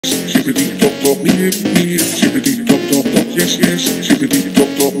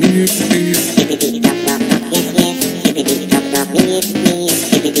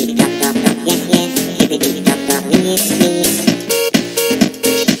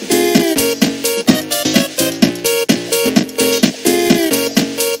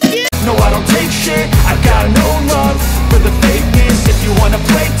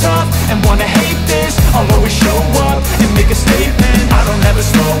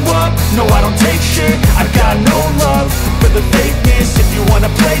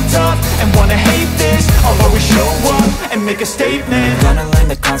Make a statement. Gonna learn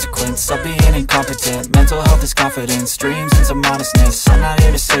the consequence of being incompetent. Mental health is confidence, dreams and some honestness. I'm not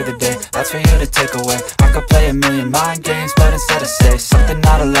here to save the day, that's for you to take away. I could play a million mind games, but instead I say something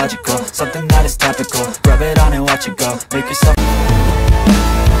not illogical, something that is topical. Rub it on and watch it go, make yourself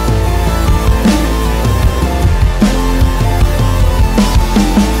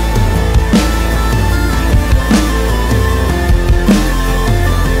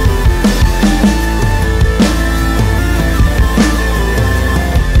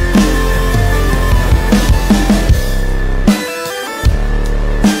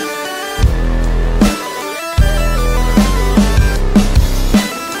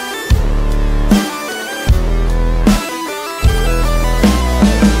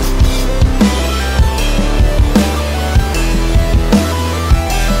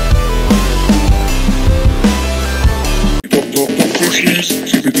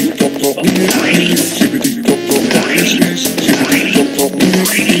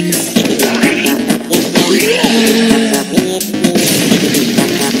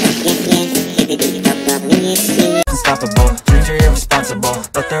unstoppable. Dreams are irresponsible,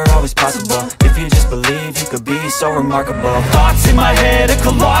 but they're always possible. If you just believe, you could be so remarkable. Thoughts in my head, a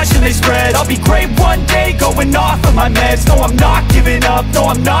collage and they spread. I'll be great one day, going off of my meds. No, I'm not giving up, no,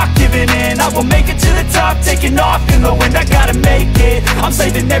 I'm not giving in. I will make it to the top, taking off in the wind. I gotta make it, I'm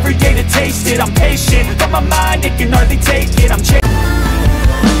saving every day to taste it. I'm patient, but my mind, it can hardly take it. I'm chasing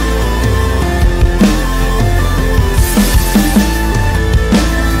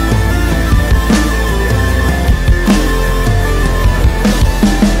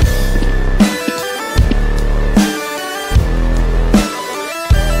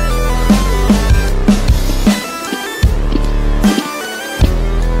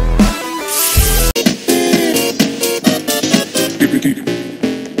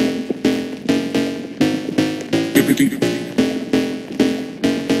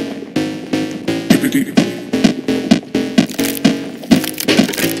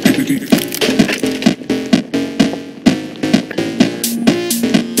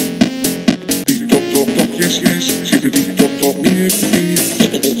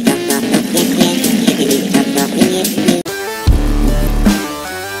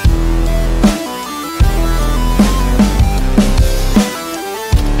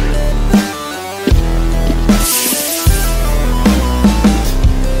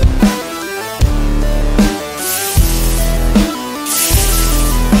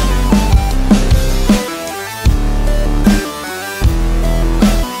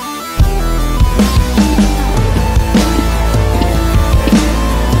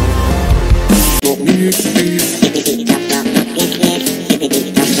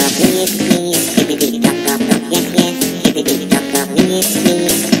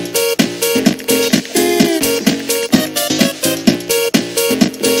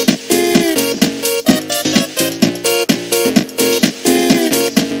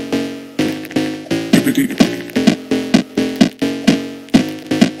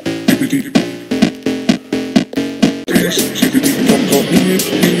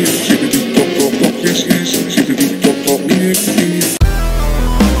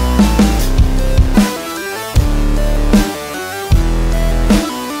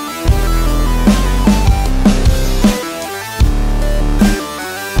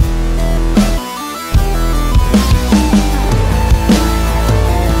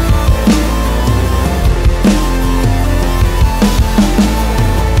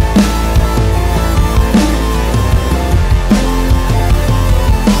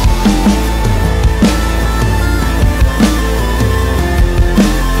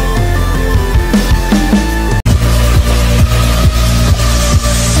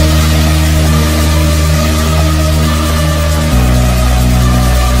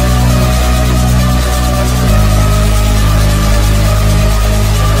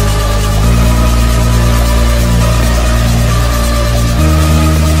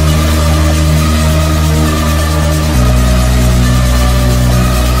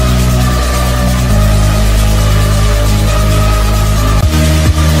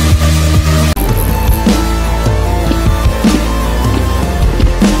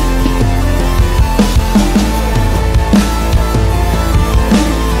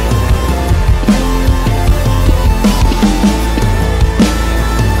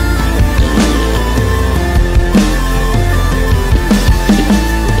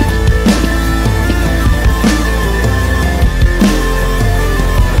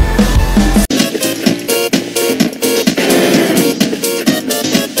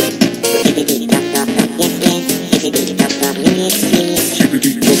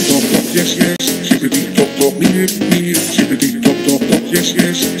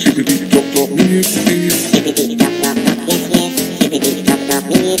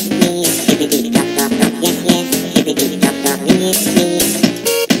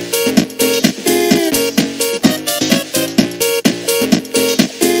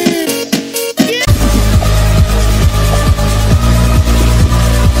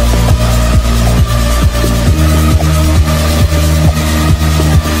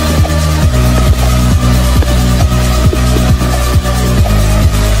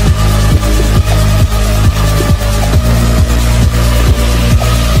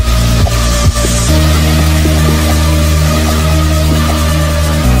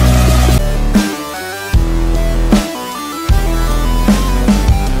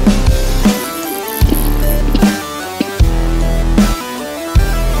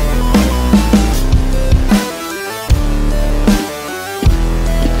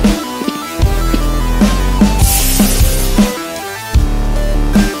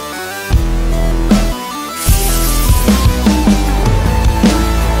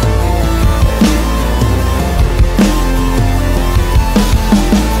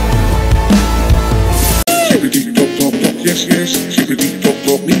yes, yes, skibidi dop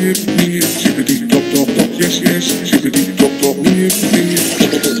dop, me, skibidi dop dop dop, yes, yes, skibidi dop dop, me, skibidi dop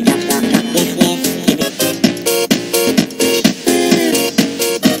dop dop, yes, yes,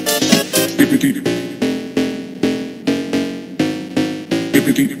 skibidi,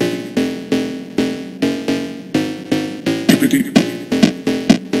 skibidi, skibidi,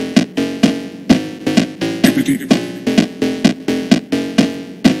 skibidi.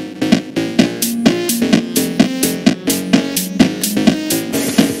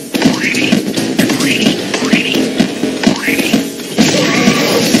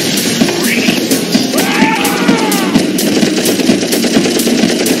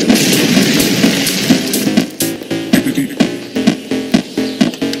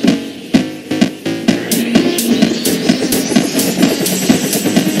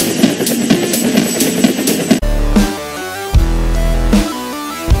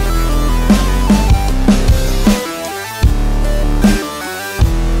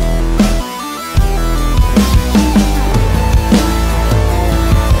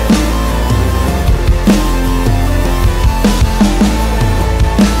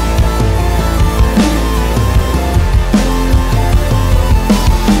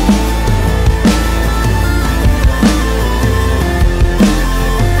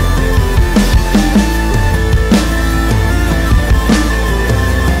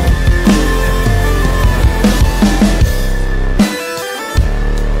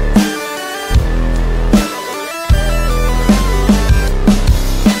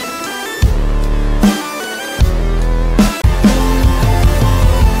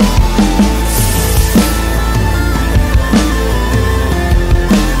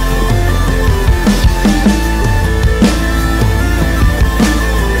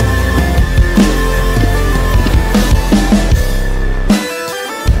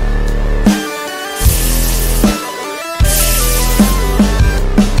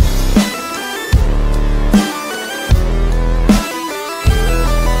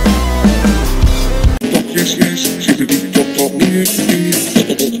 Yes, yes, skibidi dop dop, me,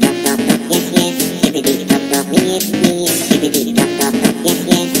 skibidi dop dop dop, yes, yes, skibidi dop dop, me, skibidi dop dop dop, yes,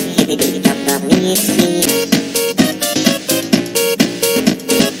 yes, skibidi dop dop, me, skibidi,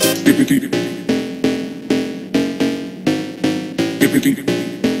 skibidi, skibidi,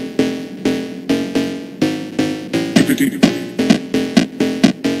 skibidi.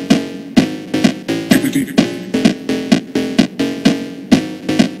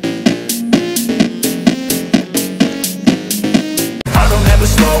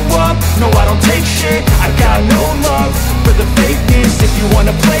 Slow up, no I don't take shit. I got no love for the fakeness. If you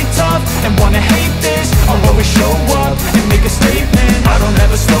wanna play tough and wanna hate this, I'll always show up and make a statement. I don't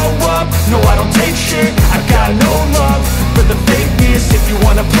ever slow up, no I don't take shit. I got no love for the fakeness. If you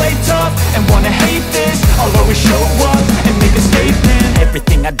wanna play tough and wanna hate this, I'll always show up and make a statement.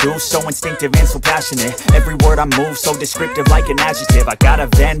 Everything I do so instinctive and so passionate. Every word I move so descriptive like an adjective. I got a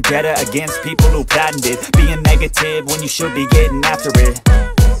vendetta against people who patented being negative when you should be getting after it.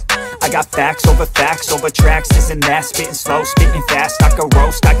 I got facts over tracks, this and that. Spitting slow, spitting fast. I could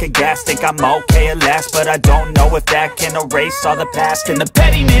roast, I could gas. Think I'm okay at last, but I don't know if that can erase all the past. And the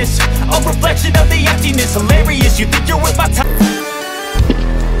pettiness, a reflection of the emptiness. Hilarious, you think you're worth my time.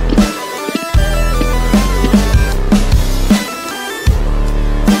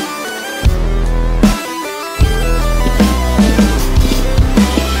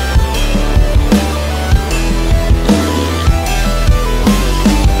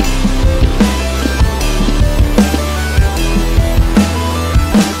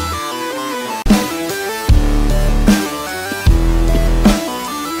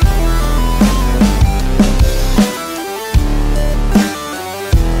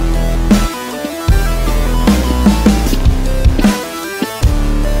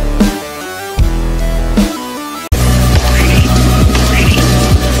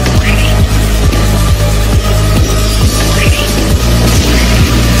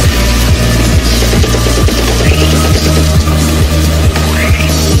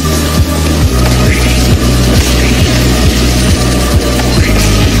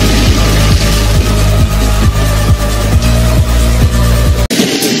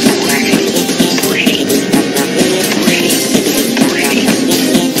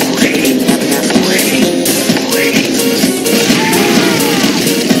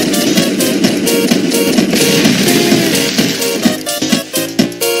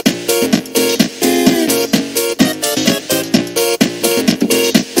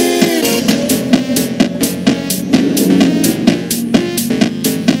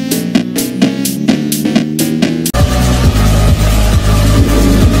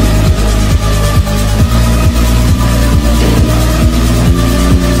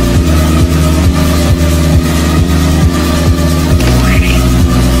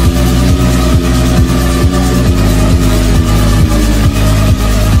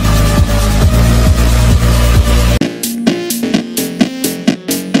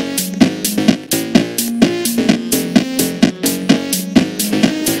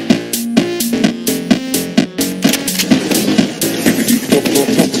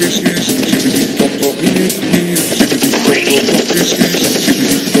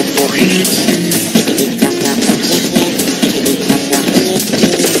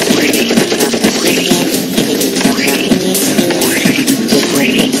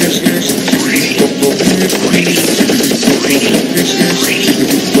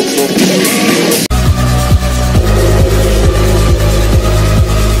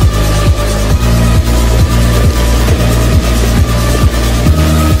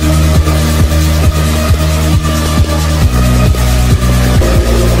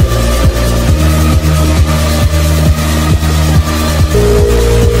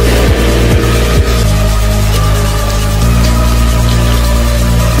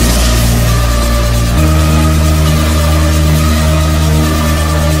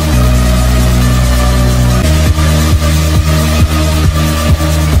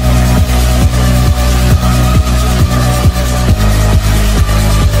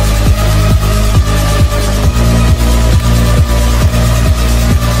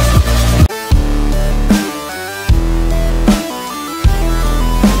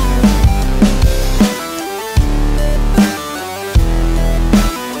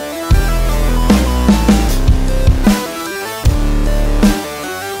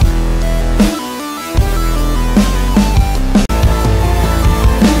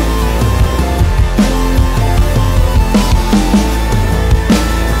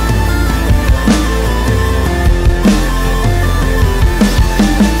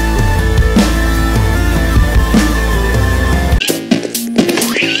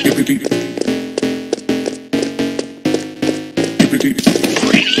 Yes,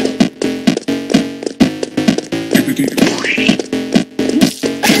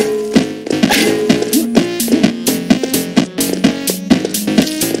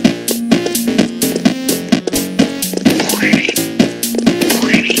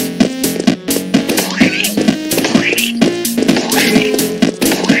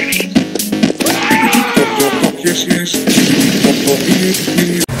 yes.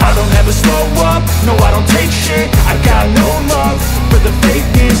 I don't ever slow up, no I don't take shit. I got no love for the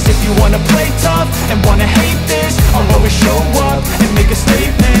fakeness. If you wanna play tough and wanna hate this, I'll always show up and make a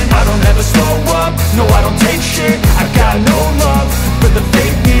statement. I don't ever slow up, no I don't take shit. I got no love for the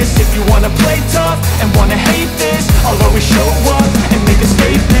fakeness. If you wanna play tough and wanna hate this, I'll always show up and make a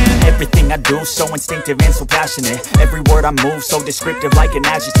statement. Everything I do so instinctive and so passionate. Every word I move so descriptive like an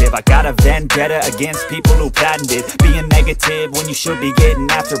adjective. I got a vendetta against people who patented being negative when you should be getting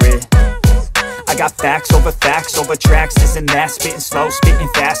after it. I got facts over tracks, this and that. Spitting slow, spitting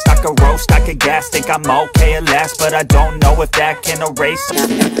fast. I could roast, I could gas. Think I'm okay at last, but I don't know if that can erase.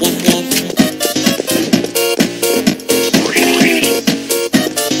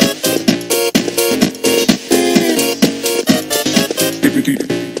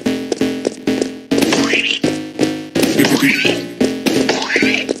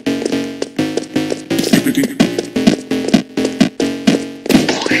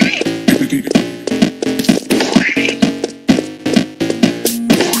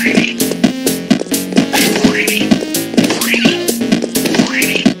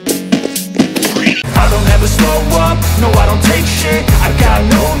 No, I don't take shit, I got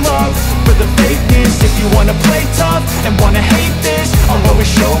no love for the fakeness. If you wanna play tough and wanna hate this, I'll always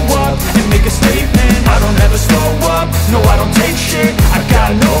show up and make a statement. I don't ever slow up, no I don't take shit, I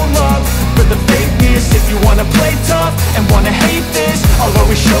got no love for the fakeness. If you wanna play tough and wanna hate this, I'll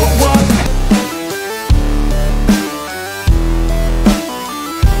always show up.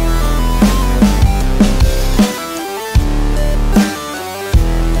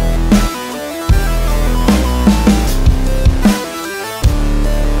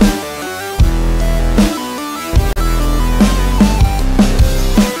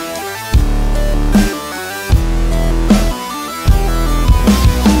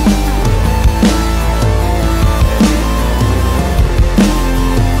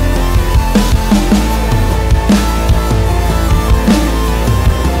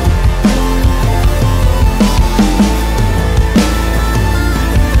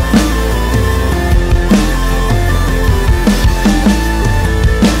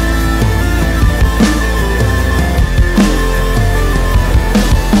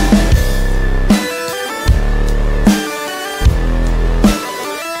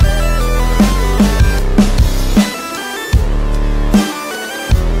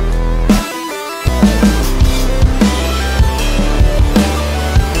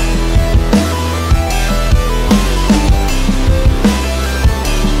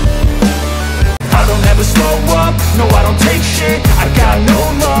 No, I don't take shit, I got no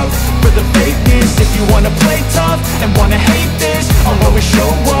love for the fakeness. If you wanna play tough and wanna hate this, I'll always show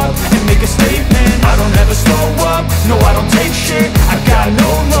up and make a statement. I don't ever slow up, no I don't take shit, I got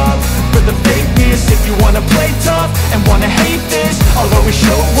no love for the fakeness. If you wanna play tough and wanna hate this, I'll always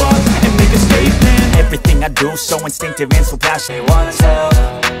show up and make a statement. Everything I do so instinctive and so passionate. They wanna tell,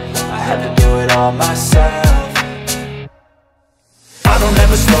 I had to do it all myself. I don't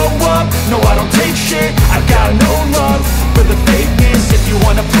ever slow up, no I don't take shit, I got no love for the fakeness. If you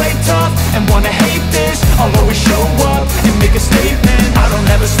wanna play tough and wanna hate this, I'll always show up and make a statement. I don't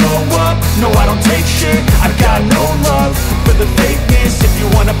ever slow up, no I don't take shit, I got no love for the fakeness. If you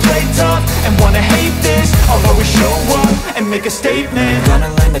wanna play tough and wanna hate this, I'll always show up and make a statement.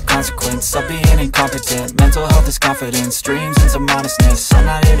 Gonna learn the consequence of being incompetent. Mental health is confidence, dreams and some honestness. I'm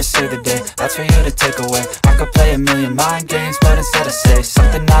not here to save the day, that's for you to take away. I could play a million mind games, but instead I say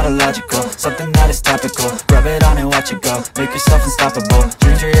something not illogical, something that is topical. Rub it on and watch it go, make yourself unstoppable.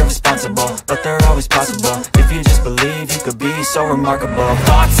 Dreams are irresponsible, but they're always possible. If you just believe, you could be so remarkable.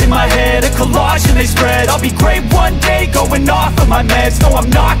 Thoughts in my head, a collage and they spread. I'll be great one day, going off of my meds. No, I'm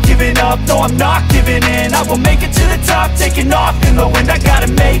not giving up, no, I'm not giving in. I will make it to the top, taking off in the wind. I gotta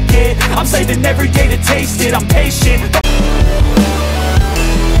make it, I'm saving every day to taste it. I'm patient.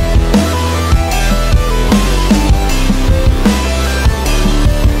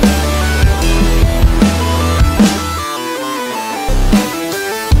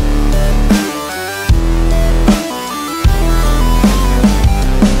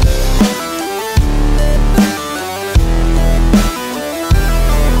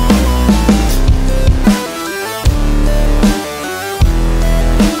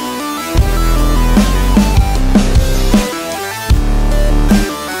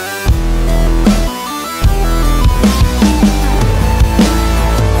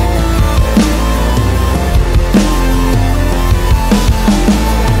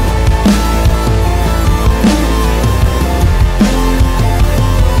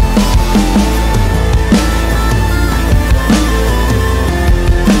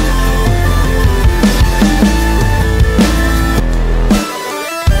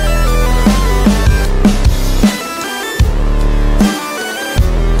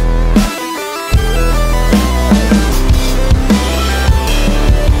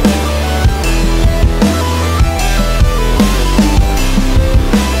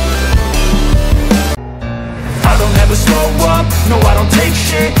 don't take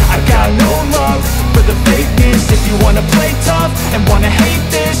shit, I got no love for the fakeness. If you wanna play tough and wanna hate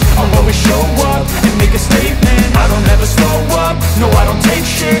this, I'll always show up and make a statement. I don't ever slow up, no I don't take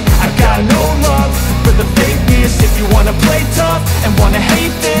shit, I got no love for the fakeness. If you wanna play tough and wanna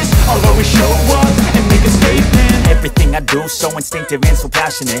hate this, I'll always show up and make a statement. Everything I do so instinctive and so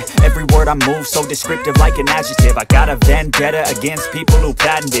passionate. Every word I move so descriptive like an adjective. I got a vendetta against people who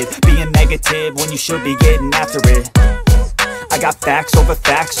patented being negative when you should be getting after it. I got facts over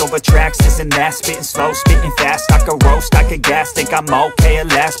tracks, this and that. Spitting slow, spitting fast, I could roast, I could gas. Think I'm okay at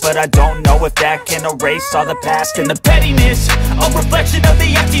last, but I don't know if that can erase all the past. And the pettiness, a reflection of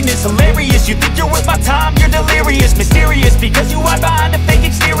the emptiness. Hilarious, you think you're worth my time, you're delirious. Mysterious, because you hide behind a fake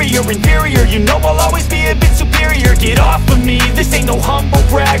exterior. Inferior, you know I'll always be a bit superior. Get off of me, this ain't no humble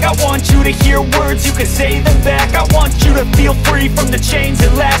brag. I want you to hear words, you can say them back. I want you to feel free from the chains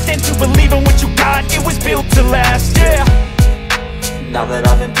at last, and to believe in what you got, it was built to last, yeah. Now that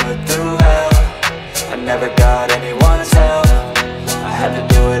I've been put through hell, I never got anyone's help, I had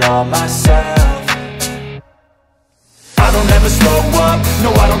to do it all myself. I don't ever slow up,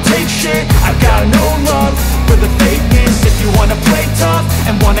 no I don't take shit, I got no love for the fakeness. If you wanna play tough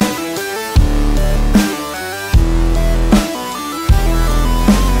and wanna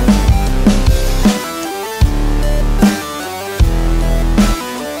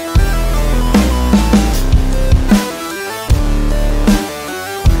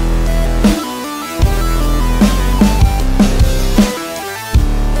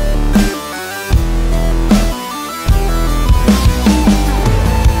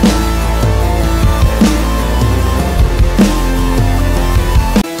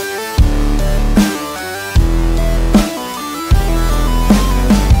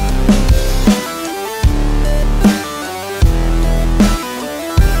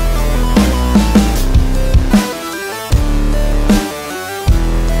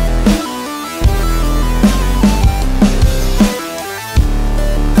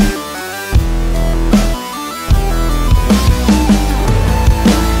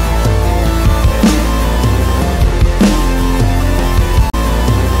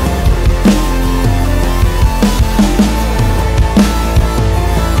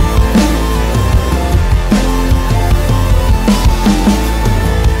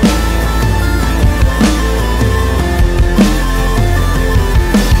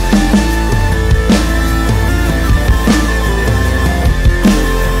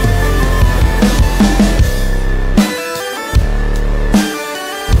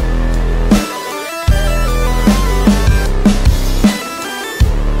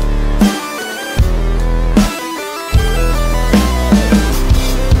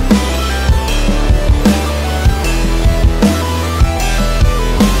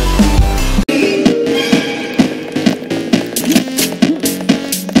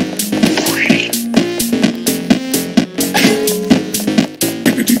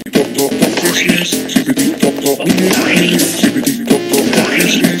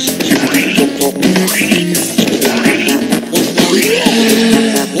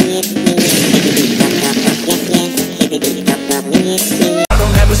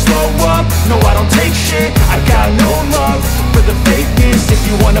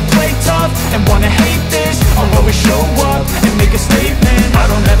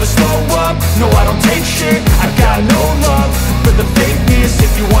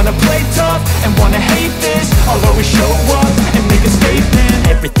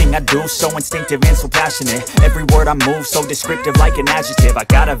so instinctive and so passionate. Every word I move so descriptive like an adjective. I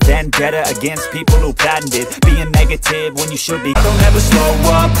got a vendetta against people who patented being negative when you should be. I don't ever slow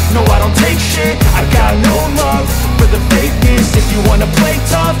up, no I don't take shit, I got no love for the fakeness. If you wanna play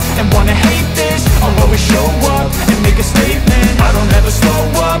tough and wanna hate this, I'll always show up and make a statement. I don't ever slow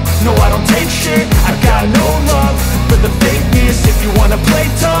up, no I don't take shit, I got no love for the fakeness. If you wanna play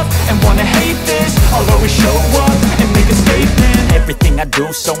tough and wanna hate this, I'll always show up and make a statement. Everything I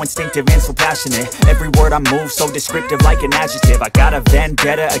do so instinctive and so passionate. Every word I move so descriptive like an adjective. I got a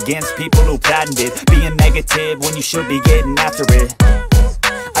vendetta against people who patented being negative when you should be getting after it.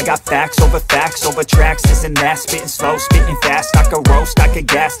 I got facts over tracks, this and that. Spitting slow, spitting fast, I could roast, I could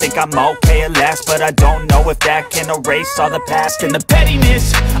gas. Think I'm okay at last, but I don't know if that can erase all the past. And the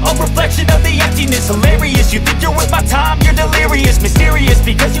pettiness, a reflection of the emptiness. Hilarious, you think you're worth my time, you're delirious. Mysterious,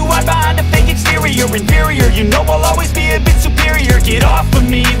 because you hide behind a fake exterior. Inferior, you know I'll always be a bit superior. Get off of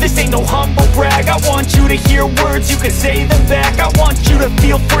me, this ain't no humble brag. I want you to hear words, you can say them back. I want you to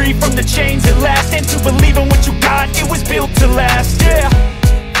feel free from the chains at last, and to believe in what you got, it was built to last, yeah.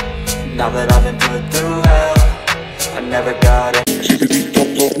 Now that I've been put through hell, I never got it.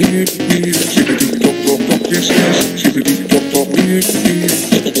 yes, yes, skibidi dop dop, me, me.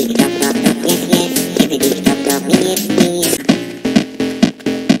 Skibidi dop dop dop, yes, yes, skibidi dop dop, me, me.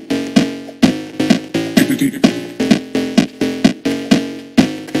 Skibidi.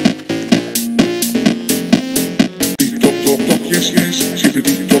 Dop dop dop, yes, yes,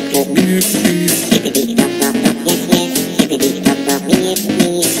 skibidi dop dop, me, me. Skibidi dop dop dop, yes, yes, skibidi dop dop, me, me.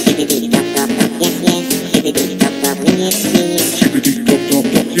 Skibidi dop dop dop, yes, yes, skibidi dop dop, me, me. Skibidi dop dop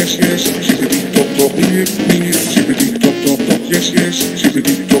dop, yes, yes, skibidi dop dop, me, me. Skibidi dop dop dop, yes, yes,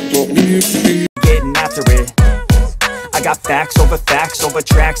 skibidi dop dop, me, me. Getting after it. I got facts over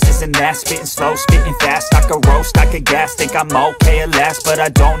tracks, this and that. Spitting slow, spitting fast. I could roast, I could gas. Think I'm okay at last, but I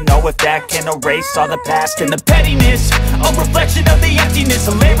don't know if that can erase all the past. And the pettiness, a reflection of the emptiness.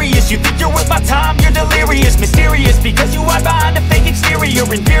 Hilarious, you think you're worth my time, you're delirious. Mysterious, because you hide behind a fake exterior.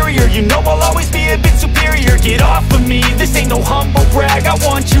 Inferior, you know I'll always be a bit superior. Get off of me, this ain't no humble brag. I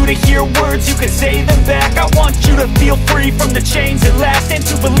want you to hear words, you can say them back. I want you to feel free from the chains at last, and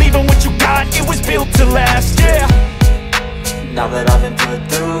to believe in what you got, it was built to last, yeah. Now that I've been put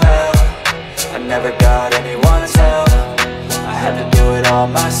through hell, I never got anyone's help. I had to do it all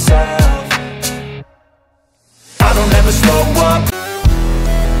myself. I don't ever slow up.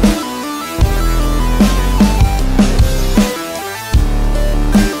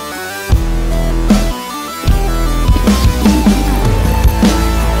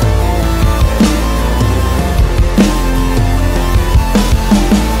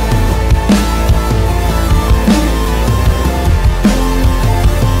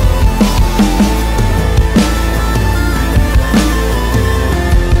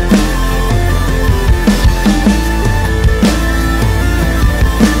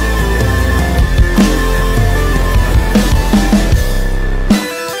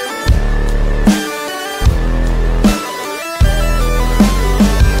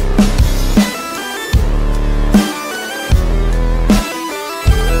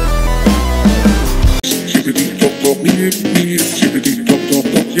 Me, me, skibidi dop dop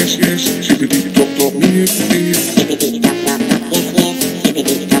dop, yes, yes, skibidi dop dop, me, me. Skibidi dop dop dop, yes, yes,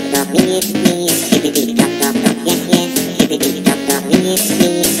 skibidi dop dop, me, me. Skibidi dop dop dop, yes, yes, skibidi dop dop, me, me.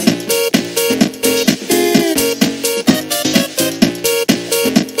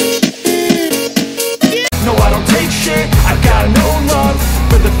 No, I don't take shit, I got no love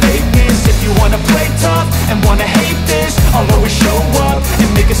for the fakeness. If you wanna play tough and wanna hate this, I'll always show up and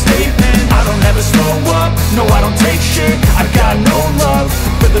make a statement. I don't ever slow up, no, I don't take shit, I got no love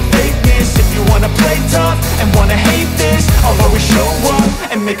for the fakeness. If you wanna play tough and wanna hate this, I'll always show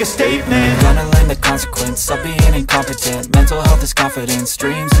up and make a statement. Gonna learn the consequence of being incompetent. Mental health is confidence,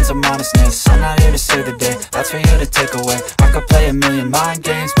 dreams and some honestness. I'm not here to save the day, that's for you to take away. I could play a million mind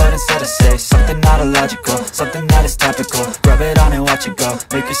games, but instead I say something not illogical, something that is topical. Rub it on and watch it go,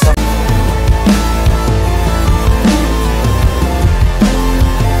 make yourself.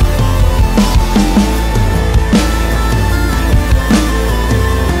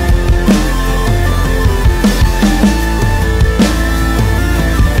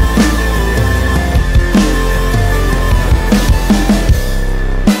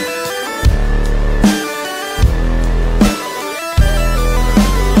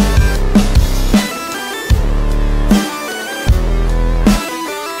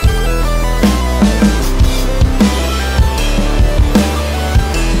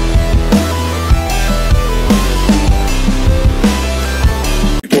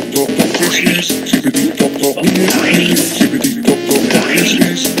 Skibidi dop dop, me, me. Skibidi dop dop dop, yes,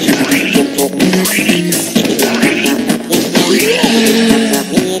 yes, skibidi dop dop, me, me. Skibidi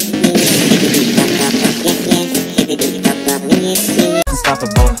dop dop dop, yes, yes, skibidi dop dop, me, me.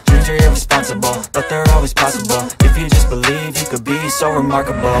 Unstoppable, dreams are irresponsible, but they're always possible. If you just believe, you could be so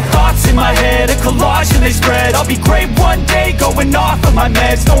remarkable. Thoughts in my head, a collage and they spread. I'll be great one day, going off of my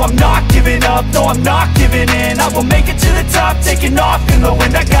meds. No, I'm not giving up, no, I'm not giving in. I will make it to the top, taking off in the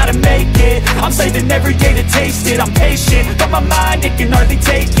wind. I gotta make it, I'm saving every day to taste it. I'm patient, but my mind, it can hardly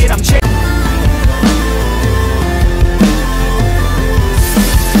take it. I'm chasing.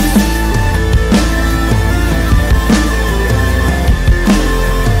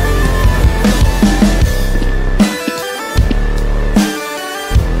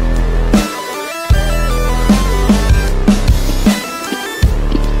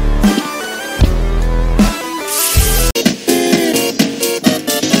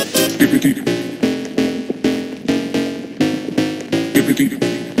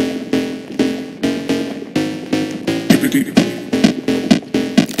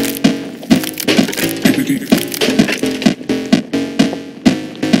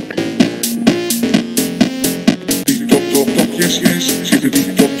 Yes, yes.